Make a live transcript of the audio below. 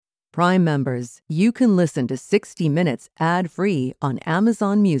Prime members, you can listen to 60 Minutes ad-free on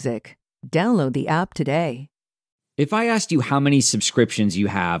Amazon Music. Download the app today. If I asked you how many subscriptions you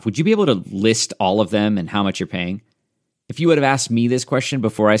have, would you be able to list all of them and how much you're paying? If you would have asked me this question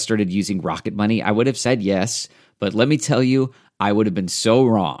before I started using Rocket Money, I would have said yes, but let me tell you, I would have been so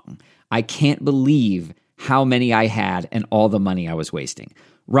wrong. I can't believe how many I had and all the money I was wasting.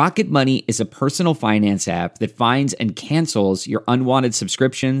 Rocket Money is a personal finance app that finds and cancels your unwanted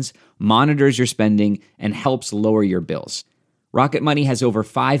subscriptions, monitors your spending, and helps lower your bills. Rocket Money has over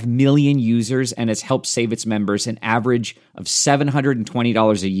 5 million users and has helped save its members an average of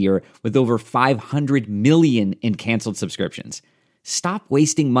 $720 a year with over 500 million in canceled subscriptions. Stop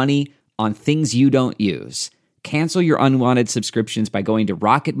wasting money on things you don't use. Cancel your unwanted subscriptions by going to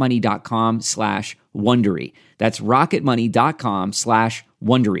rocketmoney.com/Wondery. That's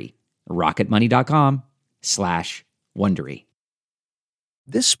rocketmoney.com/Wondery. rocketmoney.com/Wondery.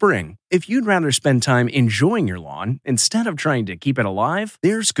 This spring, if you'd rather spend time enjoying your lawn instead of trying to keep it alive,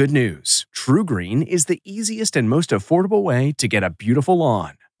 there's good news. True Green is the easiest and most affordable way to get a beautiful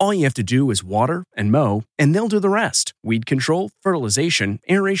lawn. All you have to do is water and mow, and they'll do the rest. Weed control, fertilization,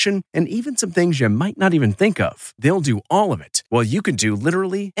 aeration, and even some things you might not even think of. They'll do all of it, while you can do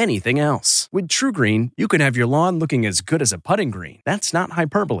literally anything else. With True Green, you can have your lawn looking as good as a putting green. That's not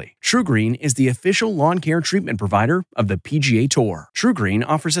hyperbole. True Green is the official lawn care treatment provider of the PGA Tour. True Green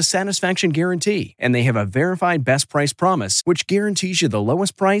offers a satisfaction guarantee, and they have a verified best price promise, which guarantees you the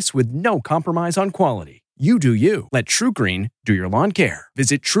lowest price with no compromise on quality. You do you. Let True Green do your lawn care.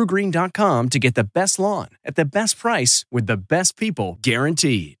 Visit TrueGreen.com to get the best lawn at the best price with the best people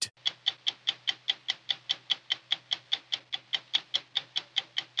guaranteed.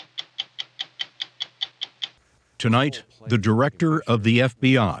 Tonight, the director of the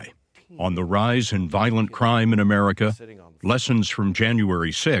FBI on the rise in violent crime in America, lessons from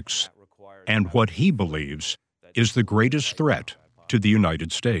January 6th, and what he believes is the greatest threat to the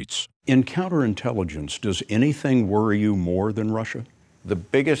United States. In counterintelligence, does anything worry you more than Russia? The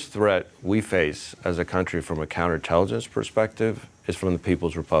biggest threat we face as a country from a counterintelligence perspective is from the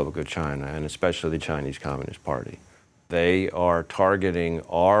People's Republic of China, and especially the Chinese Communist Party. They are targeting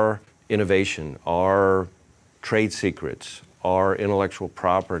our innovation, our trade secrets, our intellectual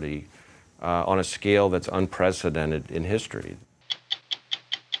property on a scale that's unprecedented in history.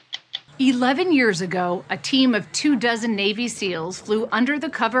 11 years ago, a team of 24 Navy SEALs flew under the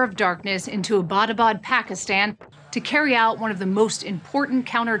cover of darkness into Abbottabad, Pakistan, to carry out one of the most important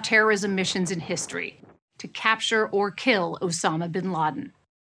counterterrorism missions in history, to capture or kill Osama bin Laden.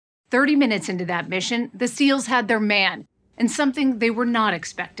 30 minutes into that mission, the SEALs had their man, and something they were not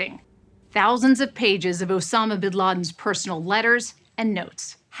expecting: thousands of pages of Osama bin Laden's personal letters and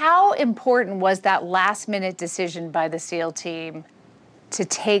notes. How important was that last-minute decision by the SEAL team to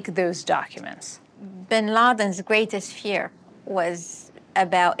take those documents? Bin Laden's greatest fear was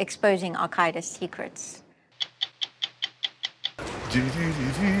about exposing Al-Qaeda's secrets.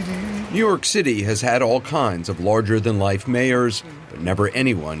 New York City has had all kinds of larger-than-life mayors, but never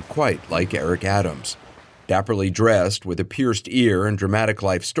anyone quite like Eric Adams. Dapperly dressed with a pierced ear and dramatic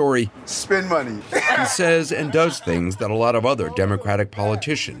life story, spend money. He says and does things that a lot of other Democratic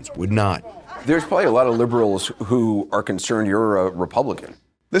politicians would not. There's probably a lot of liberals who are concerned you're a Republican.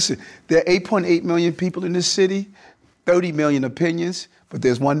 Listen, there are 8.8 million people in this city, 30 million opinions, but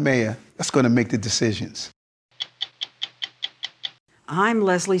there's one mayor that's going to make the decisions. I'm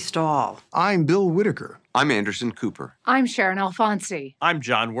Leslie Stahl. I'm Bill Whitaker. I'm Anderson Cooper. I'm Sharon Alfonsi. I'm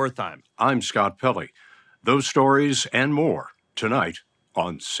John Wertheim. I'm Scott Pelley. Those stories and more tonight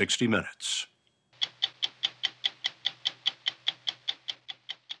on 60 Minutes.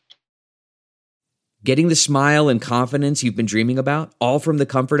 Getting the smile and confidence you've been dreaming about, all from the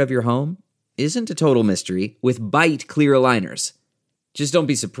comfort of your home, isn't a total mystery with Byte clear aligners. Just don't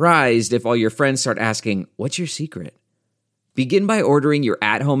be surprised if all your friends start asking, "What's your secret?" Begin by ordering your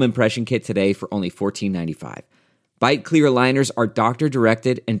at-home impression kit today for only $14.95. Byte clear aligners are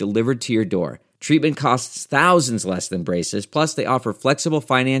doctor-directed and delivered to your door. Treatment costs thousands less than braces, plus they offer flexible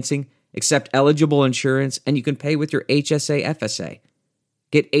financing, accept eligible insurance, and you can pay with your HSA FSA.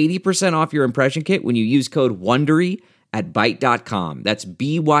 Get 80% off your impression kit when you use code WONDERY at Byte.com. That's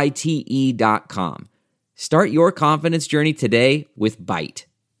BYTE.com. Start your confidence journey today with Byte.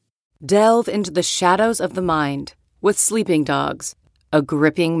 Delve into the shadows of the mind with Sleeping Dogs, a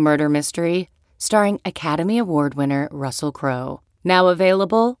gripping murder mystery starring Academy Award winner Russell Crowe. Now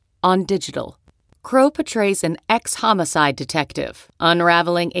available on digital. Crowe portrays an ex-homicide detective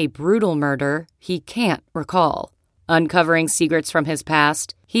unraveling a brutal murder he can't recall. Uncovering secrets from his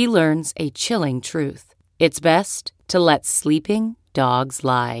past, he learns a chilling truth. It's best to let sleeping dogs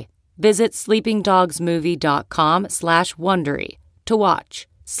lie. Visit sleepingdogsmovie.com/Wondery to watch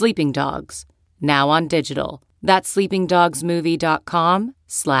Sleeping Dogs, now on digital. That's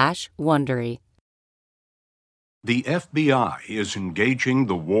sleepingdogsmovie.com/Wondery. The FBI is engaging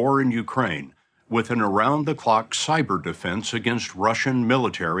the war in Ukraine with an around-the-clock cyber defense against Russian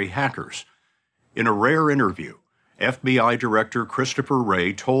military hackers. In a rare interview, FBI Director Christopher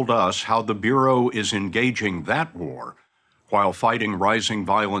Wray told us how the Bureau is engaging that war while fighting rising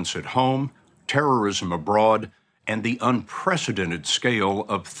violence at home, terrorism abroad, and the unprecedented scale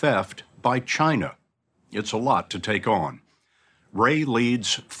of theft by China. It's a lot to take on. Wray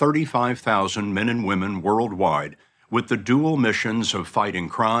leads 35,000 men and women worldwide with the dual missions of fighting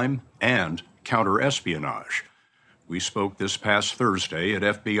crime and counter-espionage. We spoke this past Thursday at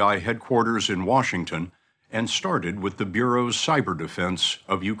FBI headquarters in Washington and started with the Bureau's cyber defense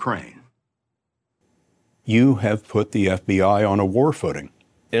of Ukraine. You have put the FBI on a war footing.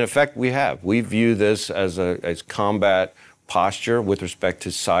 In effect, we have. We view this as combat posture with respect to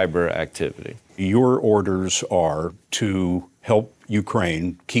cyber activity. Your orders are to help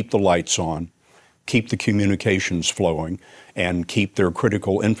Ukraine keep the lights on, keep the communications flowing, and keep their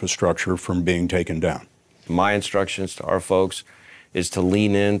critical infrastructure from being taken down. My instructions to our folks is to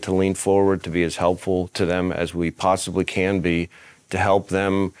lean in, to lean forward, to be as helpful to them as we possibly can be, to help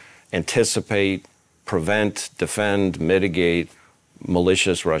them anticipate, prevent, defend, mitigate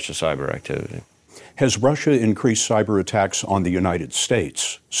malicious Russia cyber activity. Has Russia increased cyber attacks on the United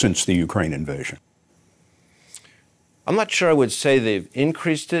States since the Ukraine invasion? I'm not sure I would say they've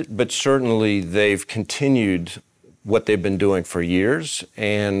increased it, but certainly they've continued what they've been doing for years,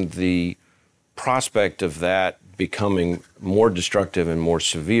 and the prospect of that becoming more destructive and more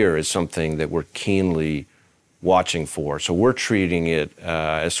severe is something that we're keenly watching for. So we're treating it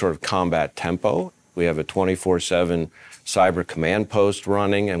as sort of combat tempo. We have a 24/7 cyber command post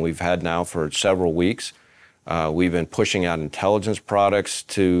running, and we've had now for several weeks. We've been pushing out intelligence products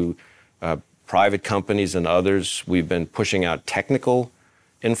to private companies and others. We've been pushing out technical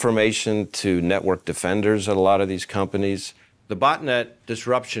information to network defenders at a lot of these companies. The botnet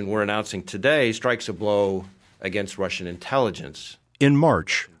disruption we're announcing today strikes a blow against Russian intelligence. In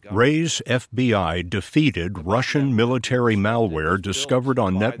March, Wray's FBI defeated Russian military malware discovered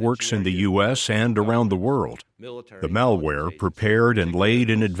on networks in the U.S. and around the world. The malware, prepared and laid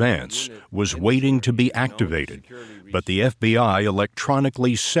in advance, was waiting to be activated, but the FBI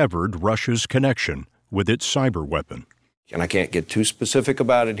electronically severed Russia's connection with its cyber weapon. And I can't get too specific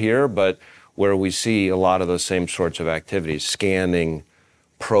about it here, but where we see a lot of those same sorts of activities, scanning,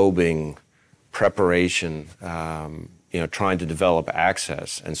 probing, preparation, trying to develop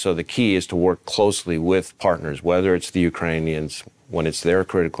access. And so the key is to work closely with partners, whether it's the Ukrainians, when it's their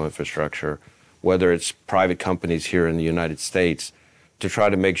critical infrastructure, whether it's private companies here in the United States, to try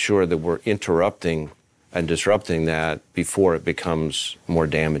to make sure that we're interrupting and disrupting that before it becomes more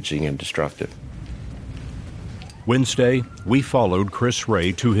damaging and destructive. Wednesday, we followed Chris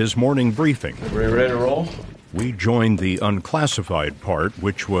Wray to his morning briefing. Ready to roll? We joined the unclassified part,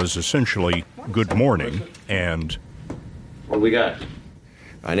 which was essentially good morning and... What do we got?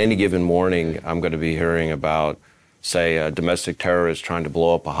 On any given morning, I'm going to be hearing about, say, a domestic terrorist trying to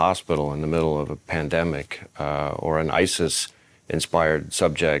blow up a hospital in the middle of a pandemic, or an ISIS-inspired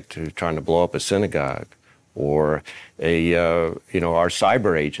subject who's trying to blow up a synagogue, or our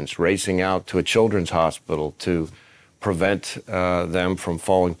cyber agents racing out to a children's hospital to prevent them from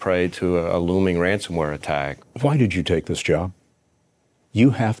falling prey to a looming ransomware attack. Why did you take this job?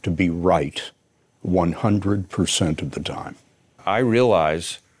 You have to be right 100% of the time. I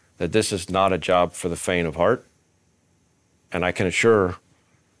realize that this is not a job for the faint of heart, and I can assure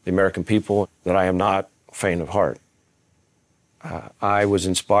the American people that I am not faint of heart. I was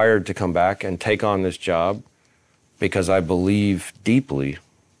inspired to come back and take on this job because I believe deeply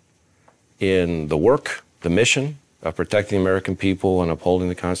in the work, the mission of protecting the American people and upholding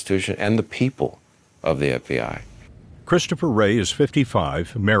the Constitution and the people of the FBI. Christopher Wray is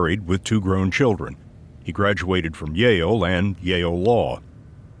 55, married with 2 grown children. He graduated from Yale and Yale Law.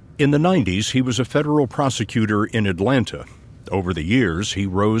 In the 90s, he was a federal prosecutor in Atlanta. Over the years, he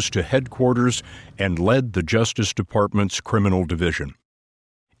rose to headquarters and led the Justice Department's criminal division.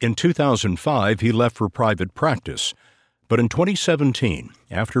 In 2005, he left for private practice. But in 2017,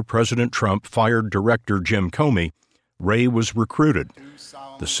 after President Trump fired Director Jim Comey, Wray was recruited.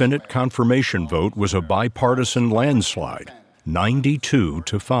 The Senate confirmation vote was a bipartisan landslide,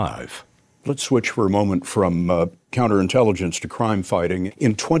 92-5. Let's switch for a moment from counterintelligence to crime fighting.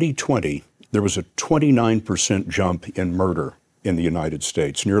 In 2020, there was a 29% jump in murder in the United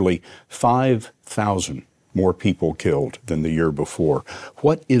States. Nearly 5,000 more people killed than the year before.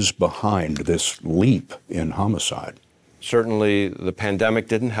 What is behind this leap in homicide? Certainly, the pandemic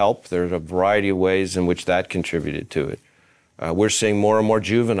didn't help. There's a variety of ways in which that contributed to it. We're seeing more and more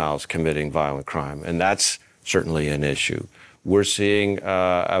juveniles committing violent crime, and that's certainly an issue. We're seeing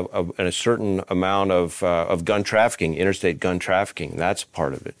a certain amount of gun trafficking, interstate gun trafficking. That's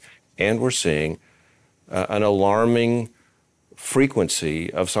part of it. And we're seeing an alarming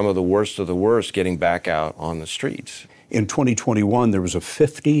frequency of some of the worst getting back out on the streets. In 2021, there was a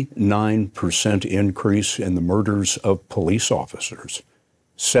 59% increase in the murders of police officers,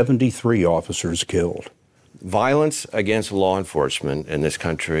 73 officers killed. Violence against law enforcement in this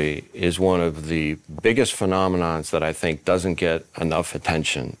country is one of the biggest phenomenons that I think doesn't get enough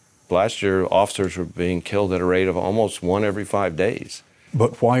attention. Last year, officers were being killed at a rate of almost 1 every 5 days.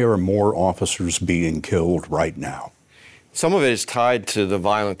 But why are more officers being killed right now? Some of it is tied to the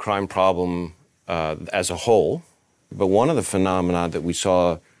violent crime problem as a whole. But one of the phenomena that we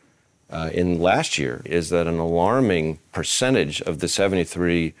saw in last year is that an alarming percentage of the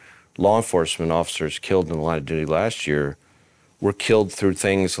 73 law enforcement officers killed in the line of duty last year were killed through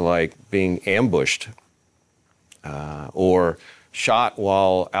things like being ambushed or shot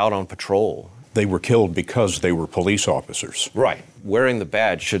while out on patrol. They were killed because they were police officers. Right. Wearing the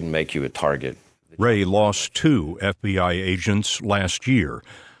badge shouldn't make you a target. Wray lost 2 FBI agents last year.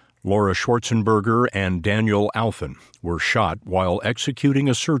 Laura Schwarzenberger and Daniel Alphen were shot while executing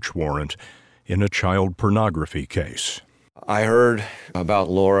a search warrant in a child pornography case. I heard about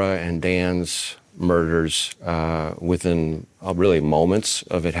Laura and Dan's murders within really moments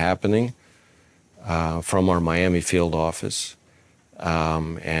of it happening from our Miami field office.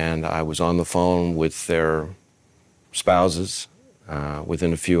 And I was on the phone with their spouses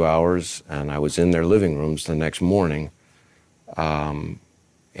within a few hours, and I was in their living rooms the next morning. And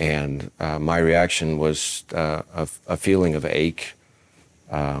my reaction was a feeling of ache,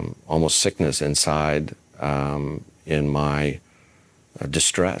 almost sickness inside, in my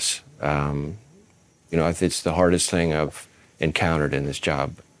distress. It's the hardest thing I've encountered in this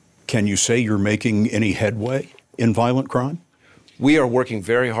job. Can you say you're making any headway in violent crime? We are working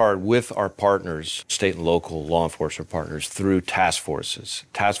very hard with our partners, state and local law enforcement partners, through task forces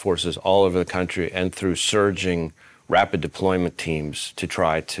all over the country, and through surging rapid deployment teams to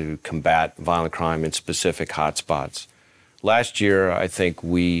try to combat violent crime in specific hotspots. Last year, I think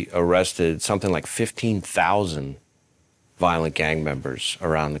we arrested something like 15,000 violent gang members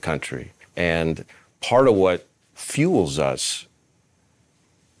around the country. And part of what fuels us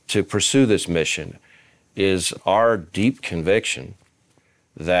to pursue this mission is our deep conviction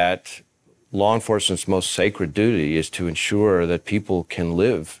that law enforcement's most sacred duty is to ensure that people can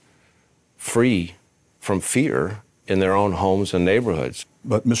live free from fear in their own homes and neighborhoods.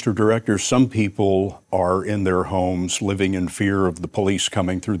 But, Mr. Director, some people are in their homes living in fear of the police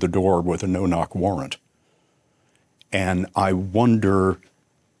coming through the door with a no-knock warrant. And I wonder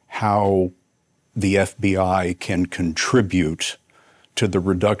how the FBI can contribute to the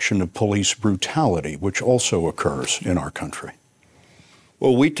reduction of police brutality, which also occurs in our country.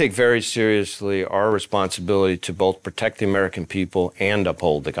 Well, we take very seriously our responsibility to both protect the American people and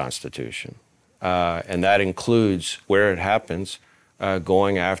uphold the Constitution. And that includes, where it happens,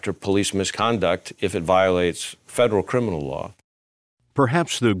 going after police misconduct if it violates federal criminal law.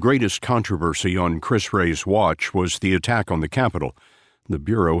 Perhaps the greatest controversy on Chris Wray's watch was the attack on the Capitol. The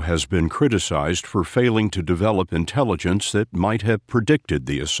Bureau has been criticized for failing to develop intelligence that might have predicted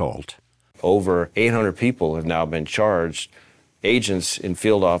the assault. Over 800 people have now been charged, agents in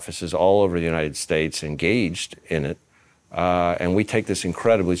field offices all over the United States engaged in it, and we take this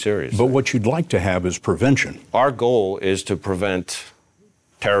incredibly seriously. But what you'd like to have is prevention. Our goal is to prevent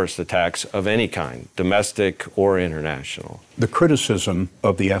terrorist attacks of any kind, domestic or international. The criticism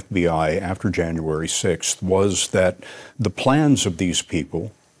of the FBI after January 6th was that the plans of these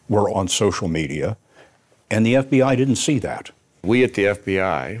people were on social media, and the FBI didn't see that. We at the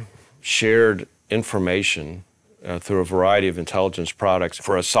FBI shared information through a variety of intelligence products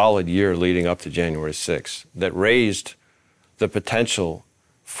for a solid year leading up to January 6th that raised the potential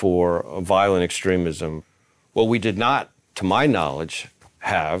for violent extremism. What we did not, to my knowledge,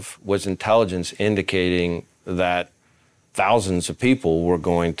 have was intelligence indicating that thousands of people were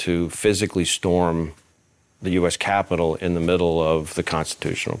going to physically storm the U.S. Capitol in the middle of the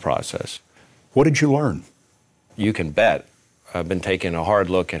constitutional process. What did you learn? You can bet I've been taking a hard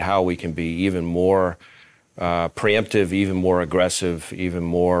look at how we can be even more preemptive, even more aggressive, even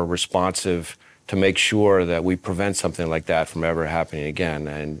more responsive to make sure that we prevent something like that from ever happening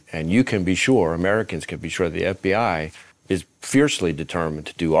again. And you can be sure, Americans can be sure, the FBI is fiercely determined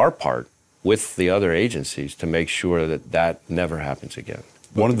to do our part with the other agencies to make sure that that never happens again.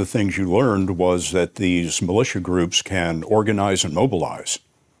 One of the things you learned was that these militia groups can organize and mobilize.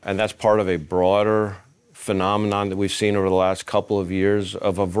 And that's part of a broader phenomenon that we've seen over the last couple of years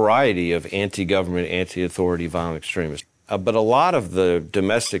of a variety of anti-government, anti-authority, violent extremists. But a lot of the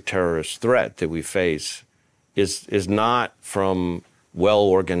domestic terrorist threat that we face is not from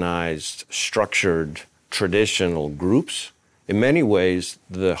well-organized, structured, traditional groups. In many ways,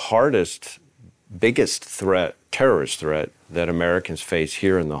 the hardest, biggest threat, terrorist threat that Americans face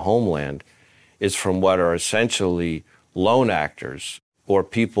here in the homeland is from what are essentially lone actors or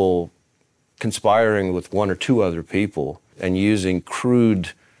people conspiring with one or two other people and using crude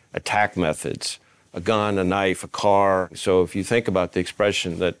attack methods, a gun, a knife, a car. So if you think about the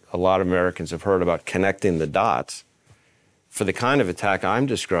expression that a lot of Americans have heard about connecting the dots, for the kind of attack I'm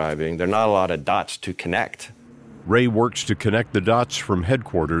describing, there are not a lot of dots to connect. Ray works to connect the dots from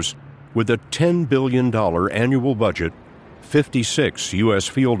headquarters with a $10 billion annual budget, 56 U.S.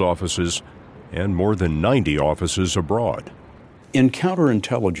 field offices, and more than 90 offices abroad. In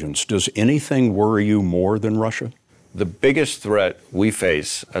counterintelligence, does anything worry you more than Russia? The biggest threat we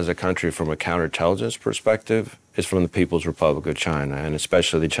face as a country from a counterintelligence perspective is from the People's Republic of China, and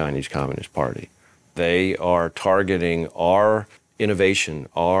especially the Chinese Communist Party. They are targeting our innovation,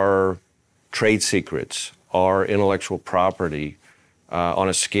 our trade secrets, our intellectual property on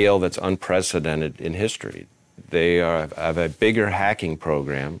a scale that's unprecedented in history. They have a bigger hacking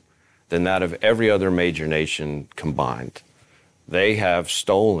program than that of every other major nation combined. They have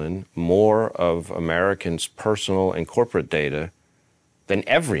stolen more of Americans' personal and corporate data than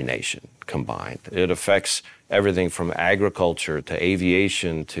every nation combined. It affects everything from agriculture to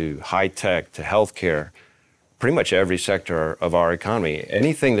aviation to high tech to healthcare, pretty much every sector of our economy.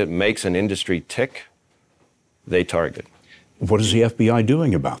 Anything that makes an industry tick, they target. What is the FBI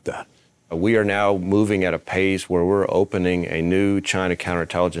doing about that? We are now moving at a pace where we're opening a new China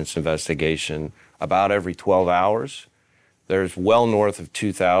counterintelligence investigation about every 12 hours. There's well north of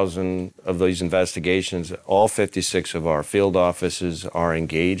 2,000 of these investigations. All 56 of our field offices are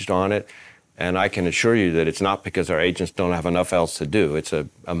engaged on it. And I can assure you that it's not because our agents don't have enough else to do. It's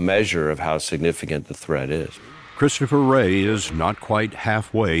a measure of how significant the threat is. Christopher Wray is not quite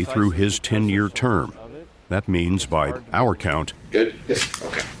halfway through his 10-year term. That means, by our count, good? Yes.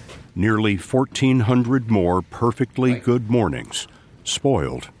 Okay. Nearly 1,400 more perfectly good mornings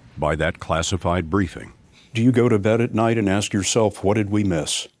spoiled by that classified briefing. Do you go to bed at night and ask yourself, what did we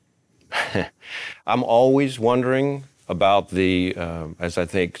miss? I'm always wondering about the, as I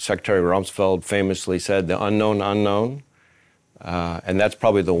think Secretary Rumsfeld famously said, the unknown unknown. And that's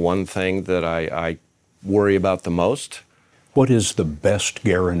probably the one thing that I worry about the most. What is the best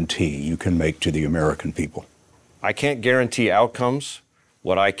guarantee you can make to the American people? I can't guarantee outcomes.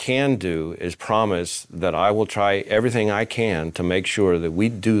 What I can do is promise that I will try everything I can to make sure that we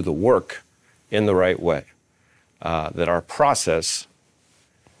do the work in the right way, that our process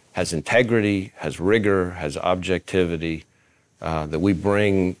has integrity, has rigor, has objectivity, that we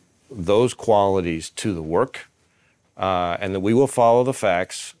bring those qualities to the work, and that we will follow the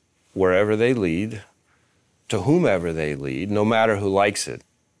facts wherever they lead, to whomever they lead, no matter who likes it.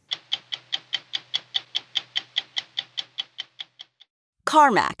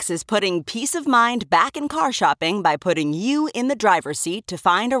 CarMax is putting peace of mind back in car shopping by putting you in the driver's seat to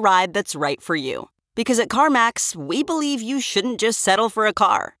find a ride that's right for you. Because at CarMax, we believe you shouldn't just settle for a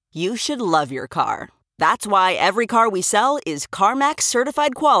car. You should love your car. That's why every car we sell is CarMax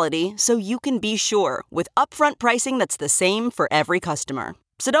certified quality, so you can be sure with upfront pricing that's the same for every customer.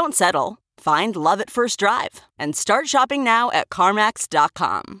 So don't settle. Find love at first drive and start shopping now at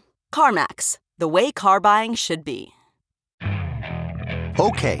CarMax.com. CarMax, the way car buying should be.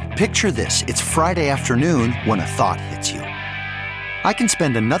 Okay, picture this. It's Friday afternoon when a thought hits you. I can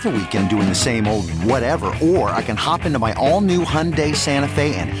spend another weekend doing the same old whatever, or I can hop into my all-new Hyundai Santa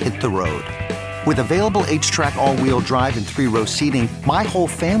Fe and hit the road. With available H-Track all-wheel drive and 3-row seating, my whole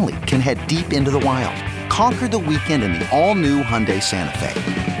family can head deep into the wild. Conquer the weekend in the all-new Hyundai Santa Fe.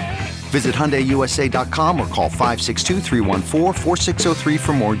 Visit HyundaiUSA.com or call 562-314-4603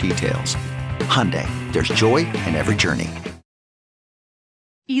 for more details. Hyundai, there's joy in every journey.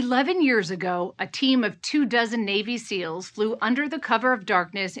 11 years ago, a team of 24 Navy SEALs flew under the cover of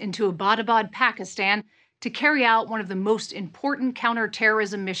darkness into Abbottabad, Pakistan, to carry out one of the most important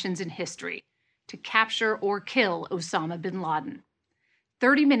counterterrorism missions in history, to capture or kill Osama bin Laden.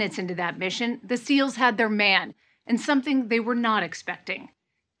 30 minutes into that mission, the SEALs had their man, and something they were not expecting: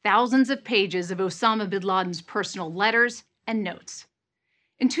 thousands of pages of Osama bin Laden's personal letters and notes.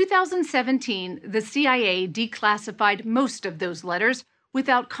 In 2017, the CIA declassified most of those letters,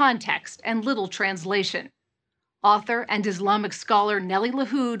 without context and little translation. Author and Islamic scholar Nelly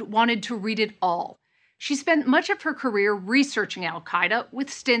Lahoud wanted to read it all. She spent much of her career researching al-Qaeda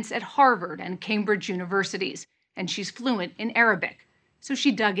with stints at Harvard and Cambridge universities, and she's fluent in Arabic. So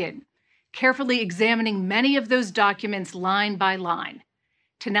she dug in, carefully examining many of those documents line by line.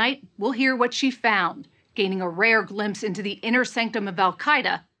 Tonight, we'll hear what she found, gaining a rare glimpse into the inner sanctum of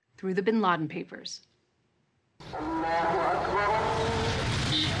al-Qaeda through the bin Laden papers.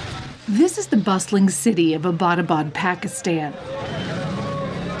 This is the bustling city of Abbottabad, Pakistan.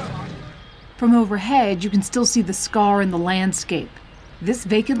 From overhead, you can still see the scar in the landscape. This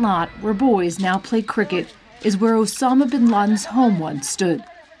vacant lot, where boys now play cricket, is where Osama bin Laden's home once stood,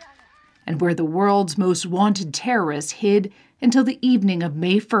 and where the world's most wanted terrorist hid until the evening of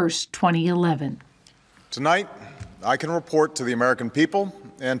May 1st, 2011. Tonight, I can report to the American people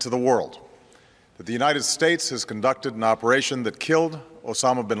and to the world that the United States has conducted an operation that killed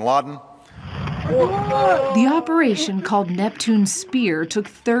Osama bin Laden. The operation, called Neptune's Spear, took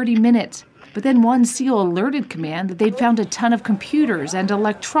 30 minutes, but then one SEAL alerted command that they'd found a ton of computers and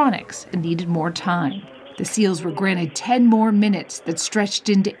electronics and needed more time. The SEALs were granted 10 more minutes that stretched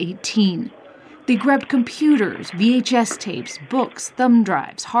into 18. They grabbed computers, VHS tapes, books, thumb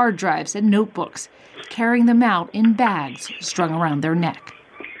drives, hard drives, and notebooks, carrying them out in bags strung around their neck.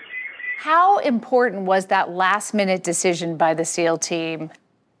 How important was that last-minute decision by the SEAL team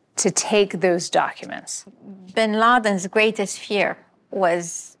to take those documents? Bin Laden's greatest fear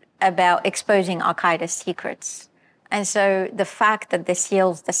was about exposing al-Qaeda's secrets. And so the fact that the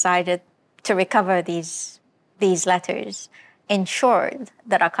SEALs decided to recover these letters ensured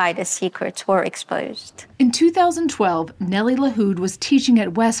that al-Qaeda's secrets were exposed. In 2012, Nelly Lahoud was teaching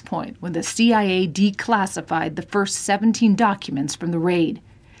at West Point when the CIA declassified the first 17 documents from the raid.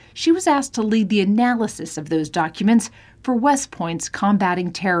 She was asked to lead the analysis of those documents for West Point's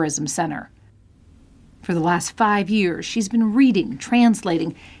Combating Terrorism Center. For the last 5 years, she's been reading,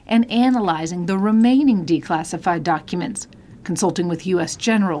 translating, and analyzing the remaining declassified documents, consulting with U.S.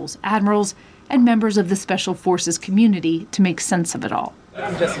 generals, admirals, and members of the Special Forces community to make sense of it all.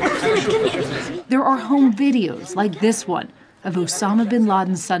 There are home videos like this one of Osama bin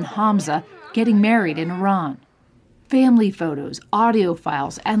Laden's son Hamza getting married in Iran. Family photos, audio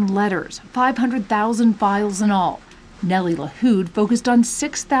files, and letters, 500,000 files in all. Nelly Lahoud focused on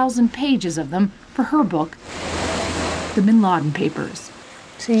 6,000 pages of them for her book, The Bin Laden Papers.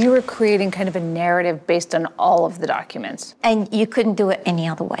 So you were creating kind of a narrative based on all of the documents. And you couldn't do it any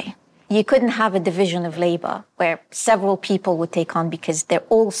other way. You couldn't have a division of labor where several people would take on because they're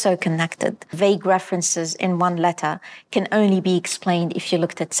all so connected. Vague references in one letter can only be explained if you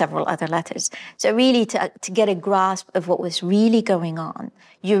looked at several other letters. So really, to get a grasp of what was really going on,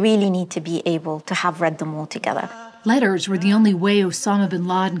 you really need to be able to have read them all together. Letters were the only way Osama bin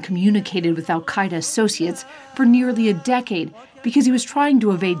Laden communicated with al-Qaeda associates for nearly a decade because he was trying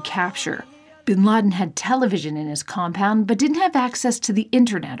to evade capture. Bin Laden had television in his compound but didn't have access to the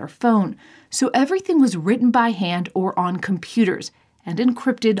internet or phone, so everything was written by hand or on computers and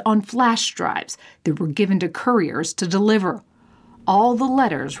encrypted on flash drives that were given to couriers to deliver. All the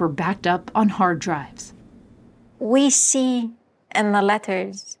letters were backed up on hard drives. We see in the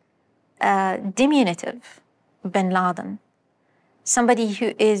letters diminutive Bin Laden, somebody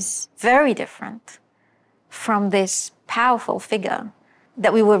who is very different from this powerful figure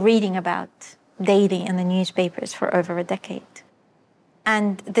that we were reading about daily in the newspapers for over a decade.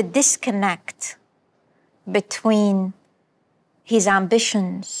 And the disconnect between his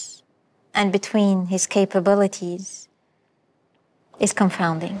ambitions and between his capabilities is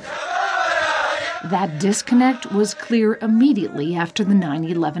confounding. That disconnect was clear immediately after the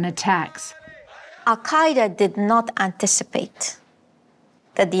 9/11 attacks. Al-Qaeda did not anticipate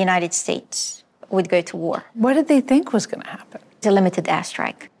that the United States would go to war. What did they think was going to happen? A limited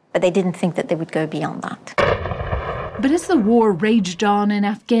airstrike, but they didn't think that they would go beyond that. But as the war raged on in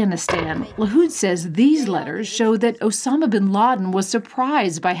Afghanistan, Lahoud says these letters show that Osama bin Laden was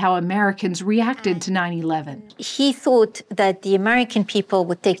surprised by how Americans reacted to 9/11. He thought that the American people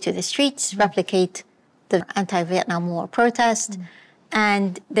would take to the streets, replicate the anti-Vietnam War protest,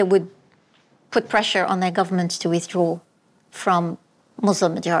 and they would put pressure on their governments to withdraw from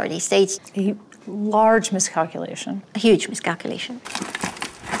Muslim-majority states. A large miscalculation. A huge miscalculation.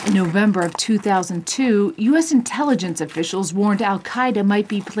 In November of 2002, U.S. intelligence officials warned al-Qaeda might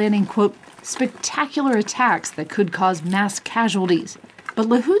be planning, quote, spectacular attacks that could cause mass casualties. But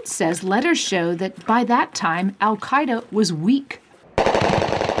Lahoud says letters show that by that time, al-Qaeda was weak.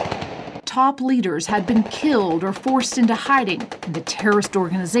 Top leaders had been killed or forced into hiding, and the terrorist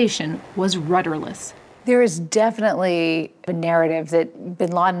organization was rudderless. There is definitely a narrative that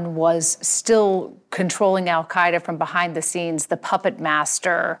bin Laden was still controlling al-Qaeda from behind the scenes, the puppet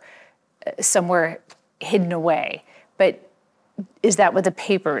master somewhere hidden away. But is that what the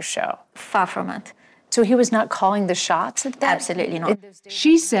papers show? Far from it. So he was not calling the shots at that? Absolutely not.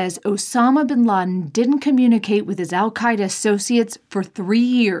 She says Osama bin Laden didn't communicate with his al-Qaeda associates for 3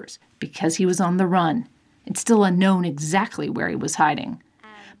 years because he was on the run. It's still unknown exactly where he was hiding.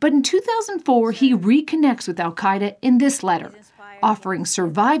 But in 2004, he reconnects with al-Qaeda in this letter, offering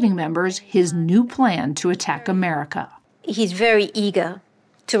surviving members his new plan to attack America. He's very eager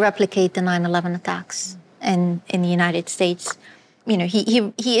to replicate the 9/11 attacks in the United States. You know,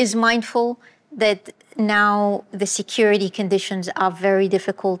 he is mindful that now the security conditions are very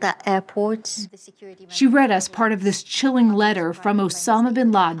difficult at airports. She read us part of this chilling letter from Osama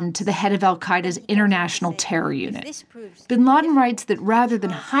bin Laden to the head of al-Qaeda's International Terror Unit. Bin Laden writes that rather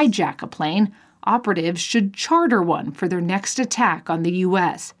than hijack a plane, operatives should charter one for their next attack on the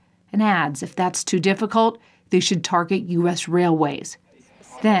U.S., and adds if that's too difficult, they should target U.S. railways.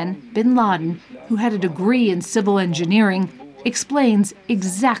 Then, bin Laden, who had a degree in civil engineering, explains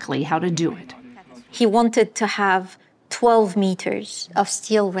exactly how to do it. He wanted to have 12 meters of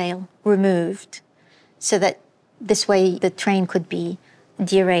steel rail removed so that this way the train could be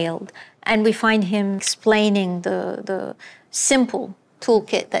derailed. And we find him explaining the simple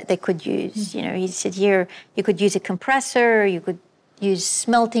toolkit that they could use. You know, he said, here, you could use a compressor, you could use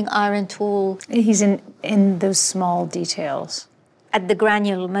smelting iron tool. He's in those small details. At the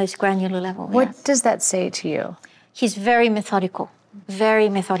most granular level. What does that say to you? He's very methodical, very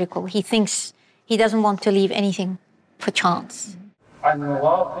methodical. He doesn't want to leave anything for chance.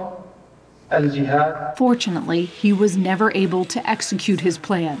 Fortunately, he was never able to execute his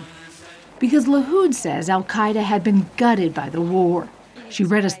plan, because Lahoud says al-Qaeda had been gutted by the war. She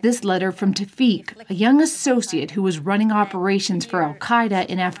read us this letter from Tawfiq, a young associate who was running operations for al-Qaeda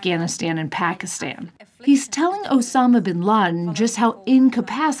in Afghanistan and Pakistan. He's telling Osama bin Laden just how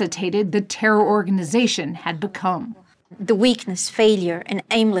incapacitated the terror organization had become. The weakness, failure, and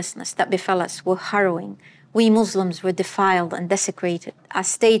aimlessness that befell us were harrowing. We Muslims were defiled and desecrated. Our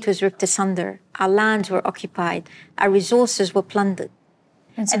state was ripped asunder. Our lands were occupied. Our resources were plundered.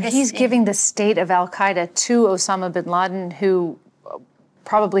 And so he's giving the state of al-Qaeda to Osama bin Laden, who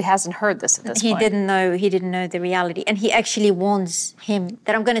probably hasn't heard this at this point. He didn't know the reality. And he actually warns him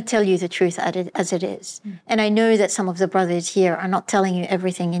that I'm going to tell you the truth as it is. And I know that some of the brothers here are not telling you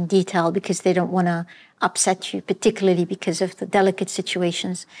everything in detail because they don't want to upset you, particularly because of the delicate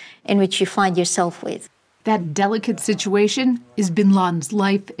situations in which you find yourself with. That delicate situation is bin Laden's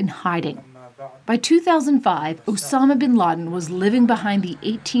life in hiding. By 2005, Osama bin Laden was living behind the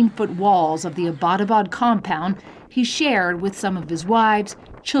 18-foot walls of the Abbottabad compound he shared with some of his wives,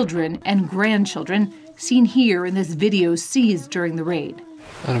 children, and grandchildren, seen here in this video seized during the raid.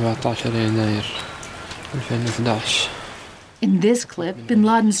 In this clip, bin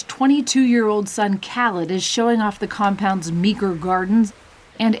Laden's 22-year-old son Khalid is showing off the compound's meager gardens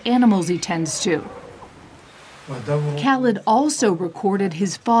and animals he tends to. Khalid also recorded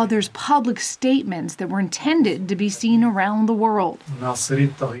his father's public statements that were intended to be seen around the world.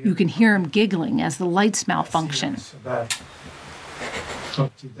 You can hear him giggling as the lights malfunction.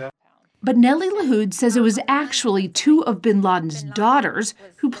 But Nellie Lahoud says it was actually two of bin Laden's daughters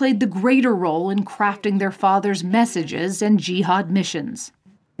who played the greater role in crafting their father's messages and jihad missions.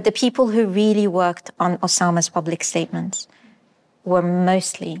 The people who really worked on Osama's public statements were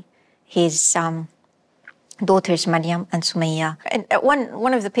mostly his daughters, Maryam and Sumaya. And at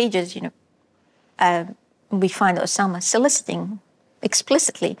one of the pages, we find Osama soliciting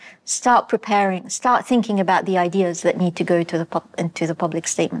explicitly, start thinking about the ideas that need to go into the public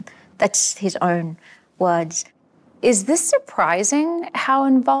statement. That's his own words. Is this surprising how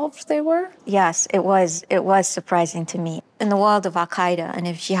involved they were? Yes, it was. It was surprising to me. In the world of al-Qaeda and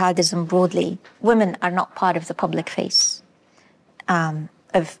of jihadism broadly, women are not part of the public face of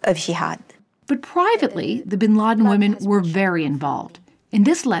jihad. But privately, the bin Laden women were very involved. In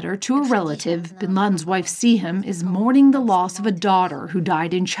this letter to a relative, bin Laden's wife Siham is mourning the loss of a daughter who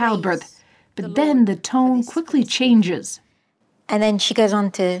died in childbirth. But then the tone quickly changes. And then she goes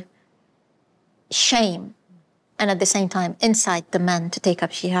on to shame, and at the same time incite the men to take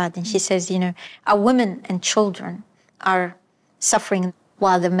up jihad. And she says, our women and children are suffering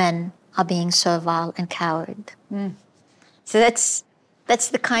while the men are being servile and coward. So that's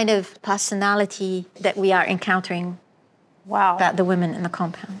the kind of personality that we are encountering. Wow. About the women in the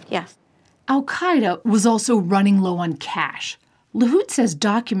compound, yes. Al-Qaeda was also running low on cash. Lahoud says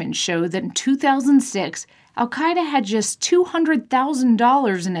documents show that in 2006, Al-Qaeda had just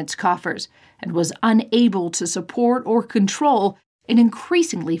 $200,000 in its coffers and was unable to support or control an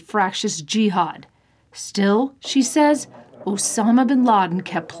increasingly fractious jihad. Still, she says, Osama bin Laden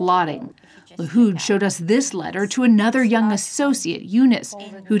kept plotting. Lahoud showed us this letter to another young associate, Eunice,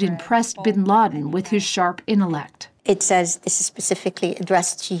 who'd impressed bin Laden with his sharp intellect. It says, this is specifically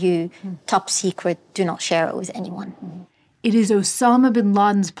addressed to you, top secret, do not share it with anyone. It is Osama bin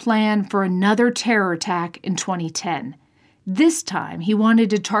Laden's plan for another terror attack in 2010. This time, he wanted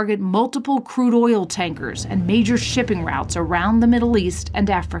to target multiple crude oil tankers and major shipping routes around the Middle East and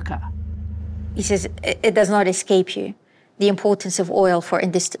Africa. He says, it does not escape you, the importance of oil for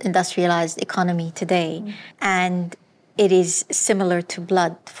industrialized economy today. And it is similar to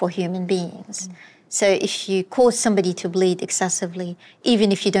blood for human beings. So if you cause somebody to bleed excessively,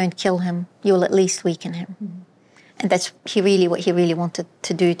 even if you don't kill him, you'll at least weaken him. And that's what he really wanted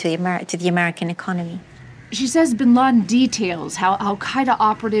to do to the American economy. She says bin Laden details how al-Qaeda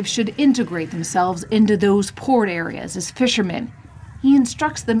operatives should integrate themselves into those port areas as fishermen. He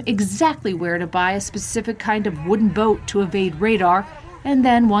instructs them exactly where to buy a specific kind of wooden boat to evade radar, and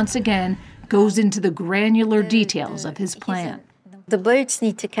then, once again, goes into the granular details of his plan. The boats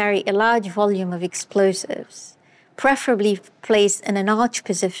need to carry a large volume of explosives, preferably placed in an arch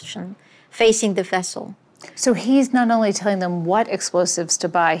position facing the vessel. So he's not only telling them what explosives to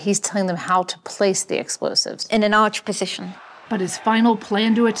buy, he's telling them how to place the explosives. In an arch position. But his final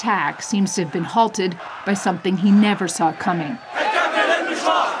plan to attack seems to have been halted by something he never saw coming.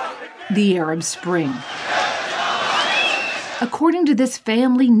 The Arab Spring. According to this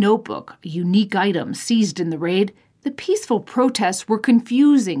family notebook, a unique item seized in the raid, the peaceful protests were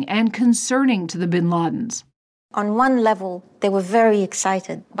confusing and concerning to the bin Ladens. On one level, they were very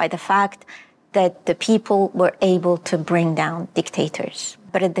excited by the fact that the people were able to bring down dictators.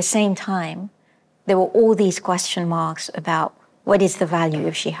 But at the same time, there were all these question marks about what is the value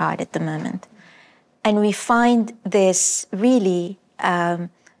of jihad at the moment. And we find this really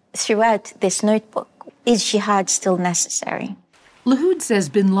throughout this notebook. Is jihad still necessary? Lahoud says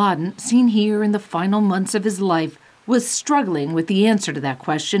bin Laden, seen here in the final months of his life, was struggling with the answer to that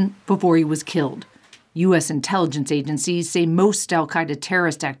question before he was killed. U.S. intelligence agencies say most al-Qaeda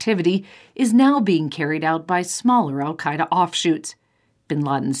terrorist activity is now being carried out by smaller al-Qaeda offshoots. Bin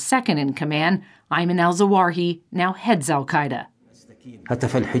Laden's second in command, Ayman al-Zawahiri, now heads al-Qaeda.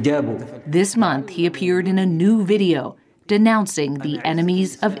 This month, he appeared in a new video denouncing the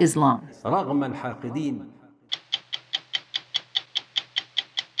enemies of Islam.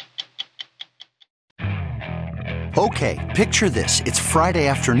 Okay, picture this. It's Friday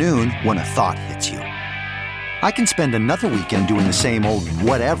afternoon when a thought hits you. I can spend another weekend doing the same old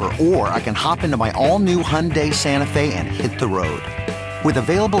whatever, or I can hop into my all-new Hyundai Santa Fe and hit the road. With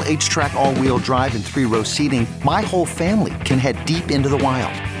available H-Track all-wheel drive and 3-row seating, my whole family can head deep into the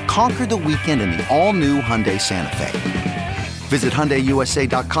wild. Conquer the weekend in the all-new Hyundai Santa Fe. Visit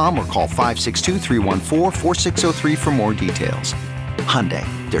HyundaiUSA.com or call 562-314-4603 for more details. Hyundai,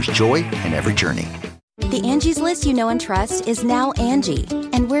 there's joy in every journey. The Angie's List you know and trust is now Angie,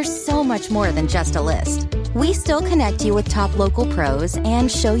 and we're so much more than just a list. We still connect you with top local pros and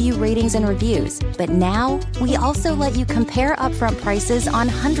show you ratings and reviews, but now we also let you compare upfront prices on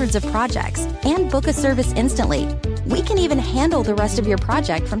hundreds of projects and book a service instantly. We can even handle the rest of your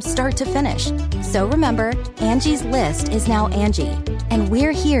project from start to finish. So remember, Angie's List is now Angie, and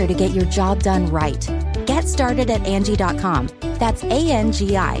we're here to get your job done right. Get started at Angie.com. That's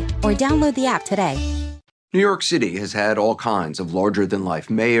ANGI, or download the app today. New York City has had all kinds of larger-than-life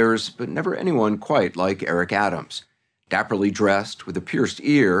mayors, but never anyone quite like Eric Adams. Dapperly dressed, with a pierced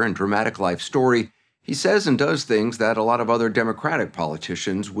ear and dramatic life story, he says and does things that a lot of other Democratic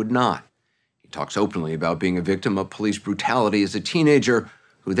politicians would not. He talks openly about being a victim of police brutality as a teenager,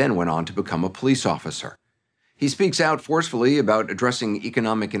 who then went on to become a police officer. He speaks out forcefully about addressing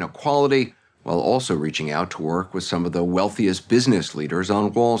economic inequality, while also reaching out to work with some of the wealthiest business leaders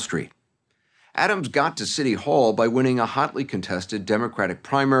on Wall Street. Adams got to City Hall by winning a hotly contested Democratic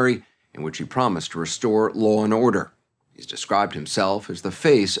primary in which he promised to restore law and order. He's described himself as the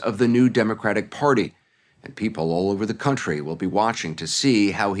face of the new Democratic Party, and people all over the country will be watching to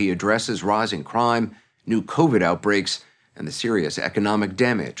see how he addresses rising crime, new COVID outbreaks, and the serious economic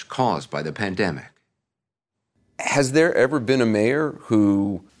damage caused by the pandemic. Has there ever been a mayor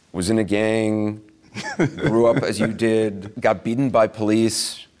who was in a gang, grew up as you did, got beaten by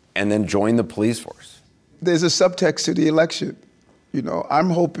police, and then join the police force? There's a subtext to the election. You know, I'm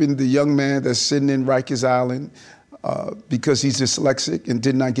hoping the young man that's sitting in Rikers Island, because he's dyslexic and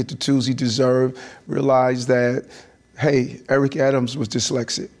did not get the tools he deserved, realized that, hey, Eric Adams was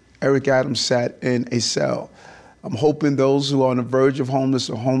dyslexic. Eric Adams sat in a cell. I'm hoping those who are on the verge of homeless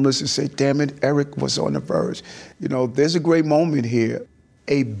are homeless and say, damn it, Eric was on the verge. You know, there's a great moment here.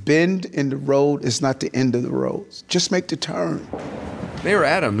 A bend in the road is not the end of the road. Just make the turn. Mayor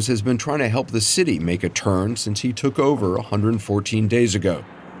Adams has been trying to help the city make a turn since he took over 114 days ago.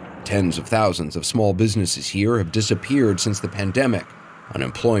 Tens of thousands of small businesses here have disappeared since the pandemic.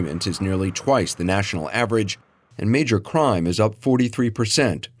 Unemployment is nearly twice the national average, and major crime is up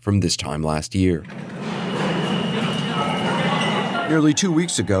 43% from this time last year. Nearly 2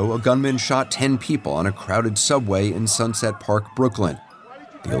 weeks ago, a gunman shot 10 people on a crowded subway in Sunset Park, Brooklyn.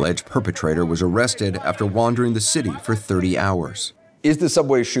 The alleged perpetrator was arrested after wandering the city for 30 hours. Is the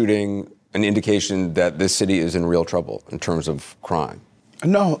subway shooting an indication that this city is in real trouble in terms of crime?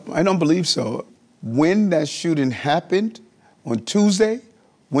 No, I don't believe so. When that shooting happened on Tuesday,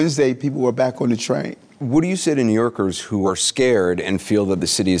 Wednesday, people were back on the train. What do you say to New Yorkers who are scared and feel that the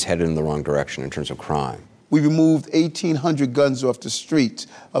city is headed in the wrong direction in terms of crime? We removed 1,800 guns off the streets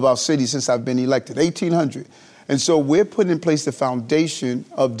of our city since I've been elected, 1,800. And so we're putting in place the foundation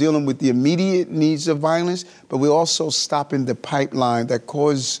of dealing with the immediate needs of violence, but we're also stopping the pipeline that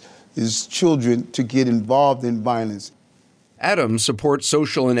causes children to get involved in violence. Adams supports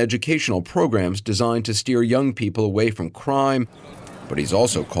social and educational programs designed to steer young people away from crime, but he's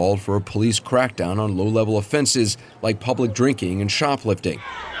also called for a police crackdown on low-level offenses like public drinking and shoplifting,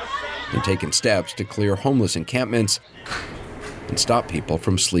 and taken steps to clear homeless encampments and stop people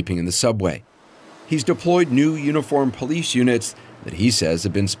from sleeping in the subway. He's deployed new uniformed police units that he says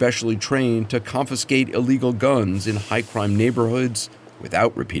have been specially trained to confiscate illegal guns in high-crime neighborhoods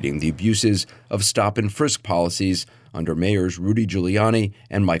without repeating the abuses of stop-and-frisk policies under mayors Rudy Giuliani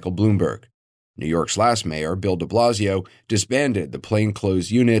and Michael Bloomberg. New York's last mayor, Bill de Blasio, disbanded the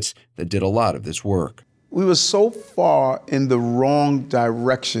plainclothes units that did a lot of this work. We were so far in the wrong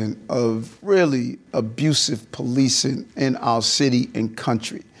direction of really abusive policing in our city and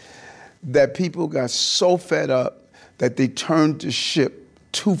country that people got so fed up that they turned the ship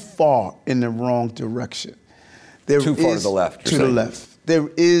too far in the wrong direction. Too far to the left, To the left. There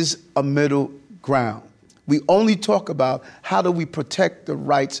is a middle ground. We only talk about how do we protect the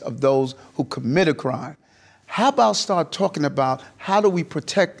rights of those who commit a crime. How about start talking about how do we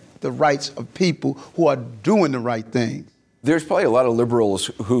protect the rights of people who are doing the right thing? There's probably a lot of liberals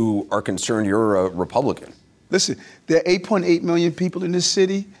who are concerned you're a Republican. Listen, there are 8.8 million people in this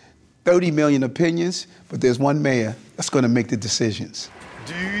city, 30 million opinions, but there's one mayor that's going to make the decisions.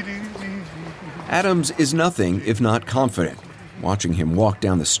 Adams is nothing if not confident. Watching him walk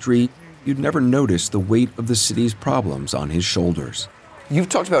down the street, you'd never notice the weight of the city's problems on his shoulders. You've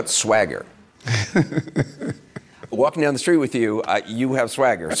talked about swagger. Walking down the street with you, you have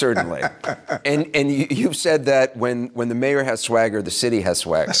swagger, certainly. And you've said that when the mayor has swagger, the city has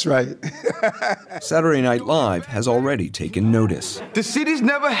swagger. That's right. Saturday Night Live has already taken notice. The city's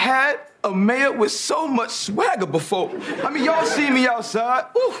never had a mayor with so much swagger before. I mean, y'all see me outside.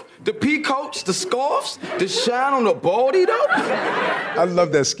 Ooh, the peacoats, the scarves, the shine on the baldy, though. I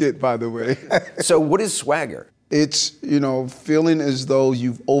love that skit, by the way. So what is swagger? It's, feeling as though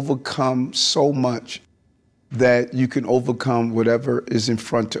you've overcome so much that you can overcome whatever is in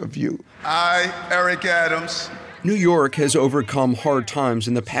front of you. I, Eric Adams. New York has overcome hard times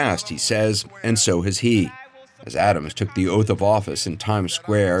in the past, he says, and so has he. As Adams took the oath of office in Times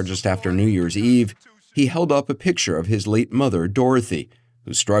Square just after New Year's Eve, he held up a picture of his late mother, Dorothy,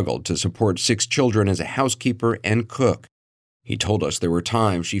 who struggled to support 6 children as a housekeeper and cook. He told us there were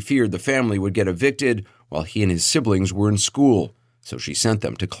times she feared the family would get evicted while he and his siblings were in school, so she sent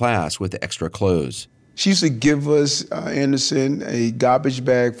them to class with extra clothes. She used to give us, Anderson, a garbage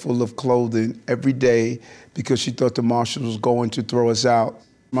bag full of clothing every day because she thought the marshals was going to throw us out.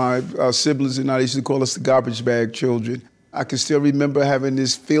 My siblings and I used to call us the garbage bag children. I can still remember having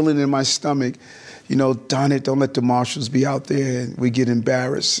this feeling in my stomach, darn it, don't let the marshals be out there and we get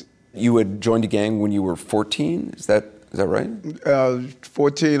embarrassed. You had joined a gang when you were 14, is that right?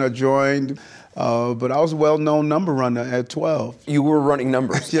 14 I joined, but I was a well-known number runner at 12. You were running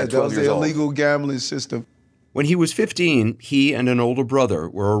numbers yeah, at 12 that was years the old. illegal gambling system. When he was 15, he and an older brother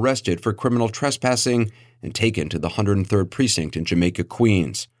were arrested for criminal trespassing and taken to the 103rd Precinct in Jamaica,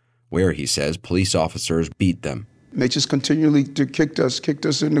 Queens, where, he says, police officers beat them. They just continually kicked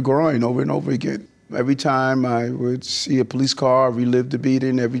us in the groin over and over again. Every time I would see a police car, I relived the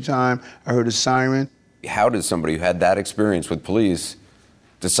beating. Every time I heard a siren. How did somebody who had that experience with police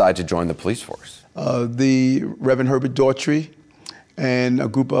decide to join the police force? The Reverend Herbert Daughtry and a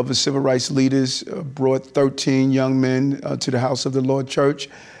group of other civil rights leaders brought 13 young men to the House of the Lord Church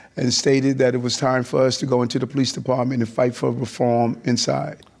and stated that it was time for us to go into the police department and fight for reform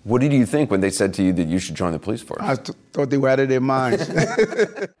inside. What did you think when they said to you that you should join the police force? I thought they were out of their minds.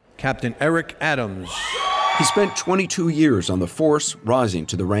 Captain Eric Adams. He spent 22 years on the force, rising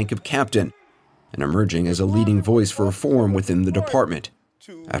to the rank of captain and emerging as a leading voice for reform within the department.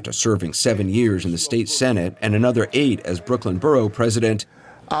 After serving 7 years in the state Senate and another 8 as Brooklyn Borough president,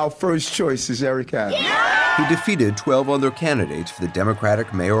 our first choice is Eric Adams. He defeated 12 other candidates for the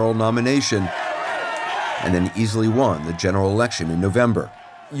Democratic mayoral nomination and then easily won the general election in November.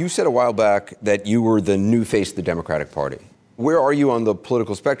 You said a while back that you were the new face of the Democratic Party. Where are you on the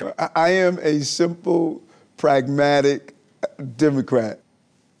political spectrum? I am a simple, pragmatic Democrat.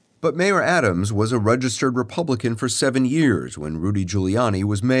 But Mayor Adams was a registered Republican for 7 years when Rudy Giuliani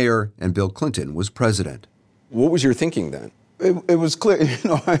was mayor and Bill Clinton was president. What was your thinking then? It was clear.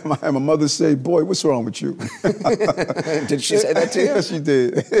 My mother said, "Boy, what's wrong with you?" Did she say that to you? Yes, she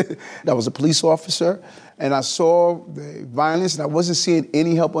did. I was a police officer, and I saw the violence, and I wasn't seeing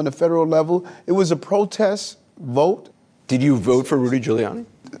any help on the federal level. It was a protest vote. Did you vote for Rudy Giuliani?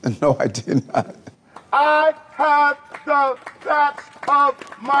 No, I did not. I have the backs of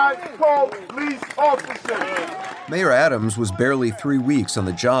my police officers. Mayor Adams was barely 3 weeks on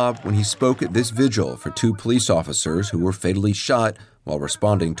the job when he spoke at this vigil for 2 police officers who were fatally shot while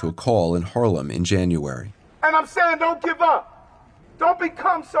responding to a call in Harlem in January. And I'm saying don't give up. Don't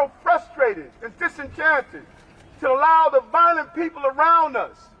become so frustrated and disenchanted to allow the violent people around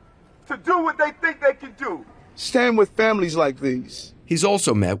us to do what they think they can do. Stand with families like these. He's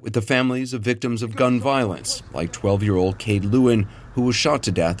also met with the families of victims of gun violence, like 12-year-old Cade Lewin, who was shot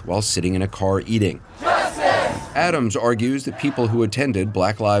to death while sitting in a car eating. Justice! Adams argues that people who attended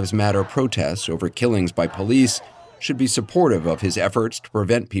Black Lives Matter protests over killings by police should be supportive of his efforts to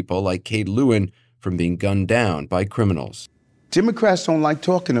prevent people like Cade Lewin from being gunned down by criminals. Democrats don't like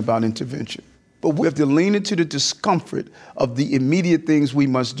talking about intervention, but we have to lean into the discomfort of the immediate things we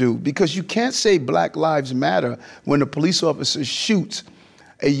must do, because you can't say Black Lives Matter when a police officer shoots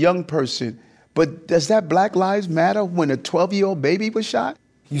a young person. But does that Black Lives Matter when a 12-year-old baby was shot?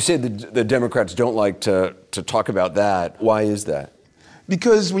 You say the Democrats don't like to talk about that. Why is that?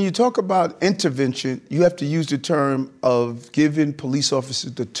 Because when you talk about intervention, you have to use the term of giving police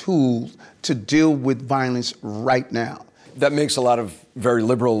officers the tools to deal with violence right now. That makes a lot of very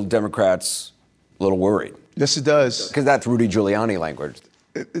liberal Democrats a little worried. Yes, it does. Because that's Rudy Giuliani language.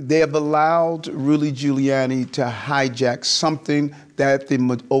 They have allowed Rudy Giuliani to hijack something that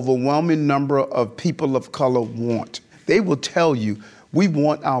the overwhelming number of people of color want. They will tell you, we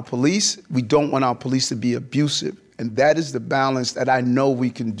want our police, we don't want our police to be abusive. And that is the balance that I know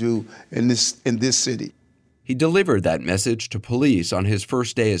we can do in this city. He delivered that message to police on his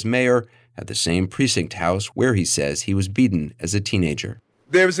first day as mayor at the same precinct house where he says he was beaten as a teenager.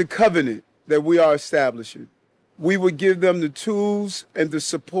 There is a covenant that we are establishing. We will give them the tools and the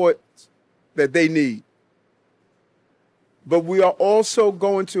support that they need. But we are also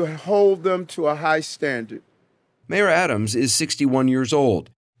going to hold them to a high standard. Mayor Adams is 61 years old.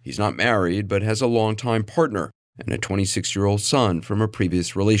 He's not married, but has a longtime partner and a 26-year-old son from a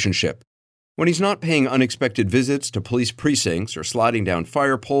previous relationship. When he's not paying unexpected visits to police precincts or sliding down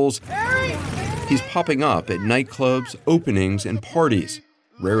fire poles, he's popping up at nightclubs, openings, and parties,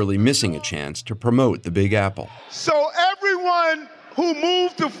 rarely missing a chance to promote the Big Apple. So everyone who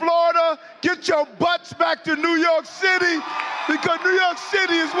moved to Florida, get your butts back to New York City, because New York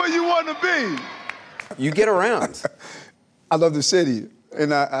City is where you want to be. You get around. I love the city,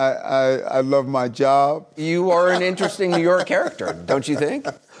 and I love my job. You are an interesting New York character, don't you think?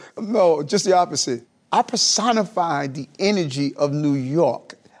 No, just the opposite. I personify the energy of New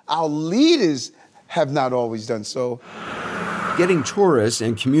York. Our leaders have not always done so. Getting tourists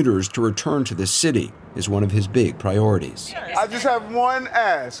and commuters to return to the city is one of his big priorities. I just have one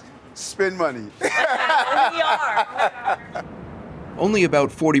ask: spend money. We are. Only about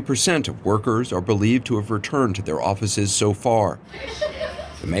 40% of workers are believed to have returned to their offices so far.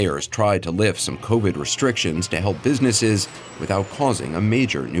 The mayor has tried to lift some COVID restrictions to help businesses without causing a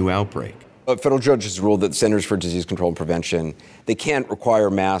major new outbreak. A federal judge has ruled that the Centers for Disease Control and Prevention, they can't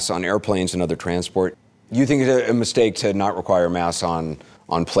require masks on airplanes and other transport. You think it's a mistake to not require masks on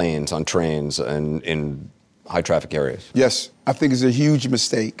planes, on trains, and in high-traffic areas? Yes, I think it's a huge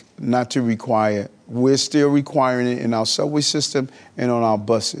mistake not to require it. We're still requiring it in our subway system and on our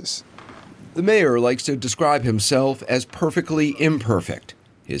buses. The mayor likes to describe himself as perfectly imperfect.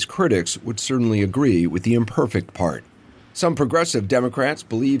 His critics would certainly agree with the imperfect part. Some progressive Democrats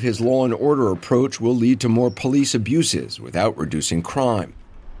believe his law and order approach will lead to more police abuses without reducing crime.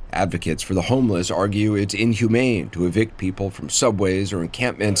 Advocates for the homeless argue it's inhumane to evict people from subways or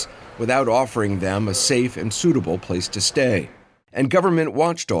encampments without offering them a safe and suitable place to stay. and government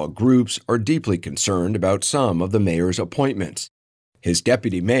watchdog groups are deeply concerned about some of the mayor's appointments. His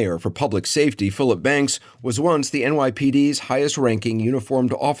deputy mayor for public safety, Philip Banks, was once the NYPD's highest-ranking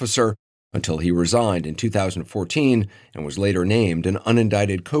uniformed officer until he resigned in 2014 and was later named an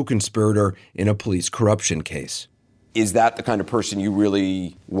unindicted co-conspirator in a police corruption case. Is that the kind of person you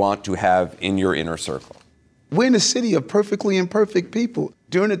really want to have in your inner circle? We're in a city of perfectly imperfect people.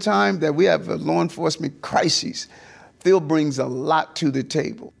 During the time that we have a law enforcement crisis, Phil brings a lot to the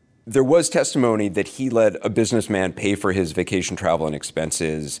table. There was testimony that he let a businessman pay for his vacation travel and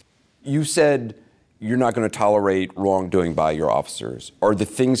expenses. You said you're not going to tolerate wrongdoing by your officers. Are the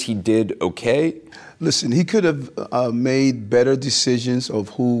things he did okay? Listen, he could have made better decisions of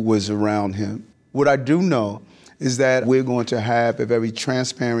who was around him. What I do know is that we're going to have a very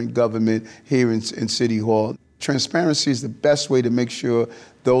transparent government here in City Hall. Transparency is the best way to make sure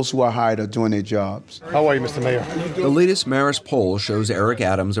those who are hired are doing their jobs. How are you, Mr. Mayor? The latest Marist poll shows Eric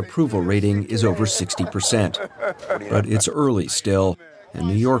Adams' approval rating is over 60%. But it's early still, and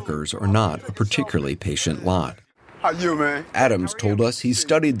New Yorkers are not a particularly patient lot. How you, man? Adams told us he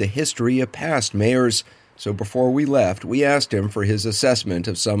studied the history of past mayors, so before we left, we asked him for his assessment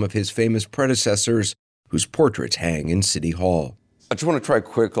of some of his famous predecessors whose portraits hang in City Hall. I just want to try a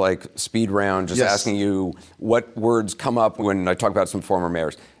quick speed round, just asking you what words come up when I talk about some former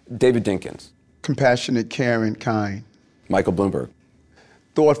mayors. David Dinkins. Compassionate, caring, kind. Michael Bloomberg.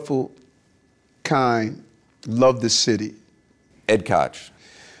 Thoughtful, kind, love the city. Ed Koch.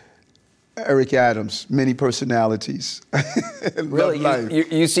 Eric Adams, many personalities. Really?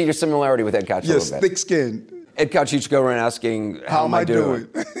 You see your similarity with Ed Koch a little bit? Yes, thick skin. Ed Koch used to go around asking, how am I doing?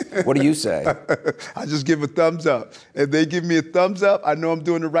 What do you say? I just give a thumbs up. If they give me a thumbs up, I know I'm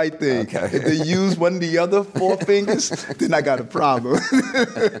doing the right thing. Okay. If they use one of the other 4 fingers, then I got a problem.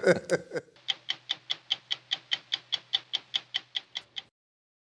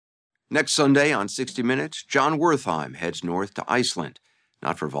 Next Sunday on 60 Minutes, John Wertheim heads north to Iceland,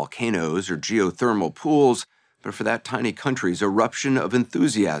 not for volcanoes or geothermal pools, but for that tiny country's eruption of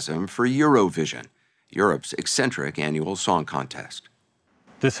enthusiasm for Eurovision, Europe's eccentric annual song contest.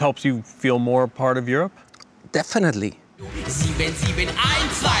 This helps you feel more part of Europe? Definitely.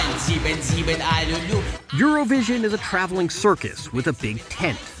 Eurovision is a traveling circus with a big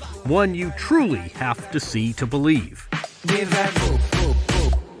tent, one you truly have to see to believe.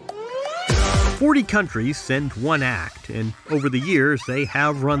 40 countries send one act, and over the years they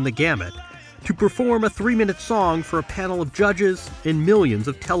have run the gamut to perform a 3-minute song for a panel of judges and millions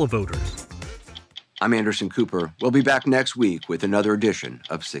of televoters. I'm Anderson Cooper. We'll be back next week with another edition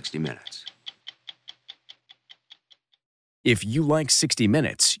of 60 Minutes. If you like 60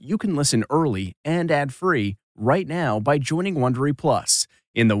 Minutes, you can listen early and ad-free right now by joining Wondery Plus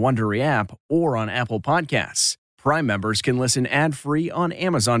in the Wondery app or on Apple Podcasts. Prime members can listen ad-free on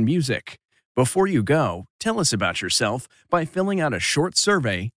Amazon Music. Before you go, tell us about yourself by filling out a short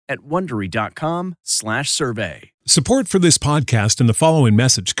survey at Wondery.com/survey. Support for this podcast and the following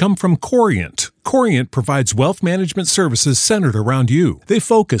message come from Corient. Corient provides wealth management services centered around you. They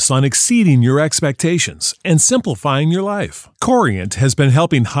focus on exceeding your expectations and simplifying your life. Corient has been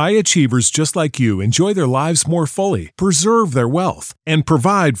helping high achievers just like you enjoy their lives more fully, preserve their wealth, and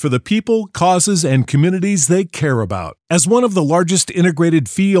provide for the people, causes, and communities they care about. As one of the largest integrated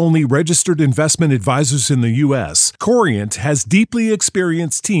fee-only registered investment advisors in the U.S., Corient has deeply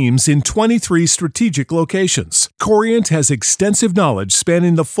experienced teams in 23 strategic locations. Corient has extensive knowledge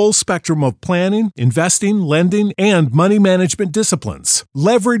spanning the full spectrum of planning, investing, lending, and money management disciplines.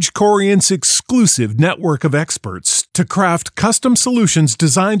 Leverage Corient's exclusive network of experts to craft custom solutions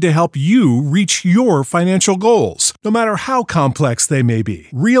designed to help you reach your financial goals, no matter how complex they may be.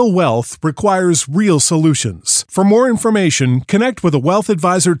 Real wealth requires real solutions. For more information, connect with a wealth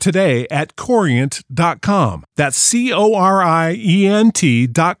advisor today at Corient.com. That's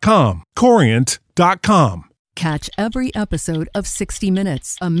Corient.com. Corient.com. Catch every episode of 60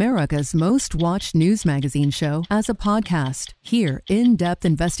 Minutes, America's most watched news magazine show, as a podcast. Hear in-depth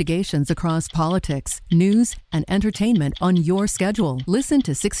investigations across politics, news, and entertainment on your schedule. Listen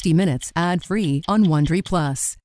to 60 Minutes ad-free on Wondery Plus.